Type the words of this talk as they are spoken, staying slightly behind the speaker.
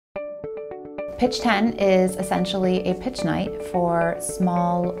Pitch 10 is essentially a pitch night for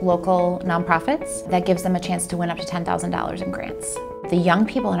small local nonprofits that gives them a chance to win up to $10,000 in grants. The young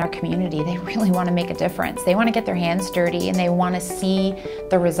people in our community, they really want to make a difference. They want to get their hands dirty and they want to see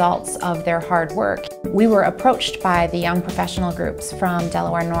the results of their hard work. We were approached by the young professional groups from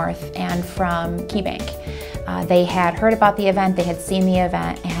Delaware North and from KeyBank. They had heard about the event, they had seen the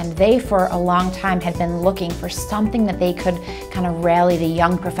event, and they for a long time had been looking for something that they could kind of rally the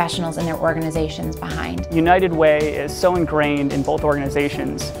young professionals in their organizations behind. United Way is so ingrained in both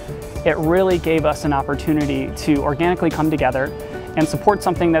organizations, it really gave us an opportunity to organically come together and support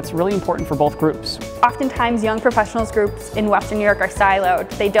something that's really important for both groups. Oftentimes young professionals groups in Western New York are siloed.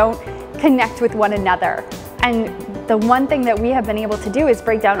 They don't connect with one another. And the one thing that we have been able to do is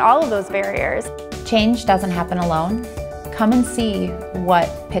break down all of those barriers. Change doesn't happen alone. Come and see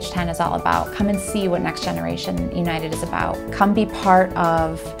what Pitch 10 is all about. Come and see what Next Generation United is about. Come be part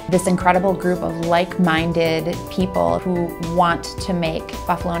of this incredible group of like-minded people who want to make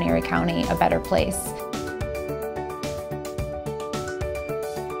Buffalo and Erie County a better place.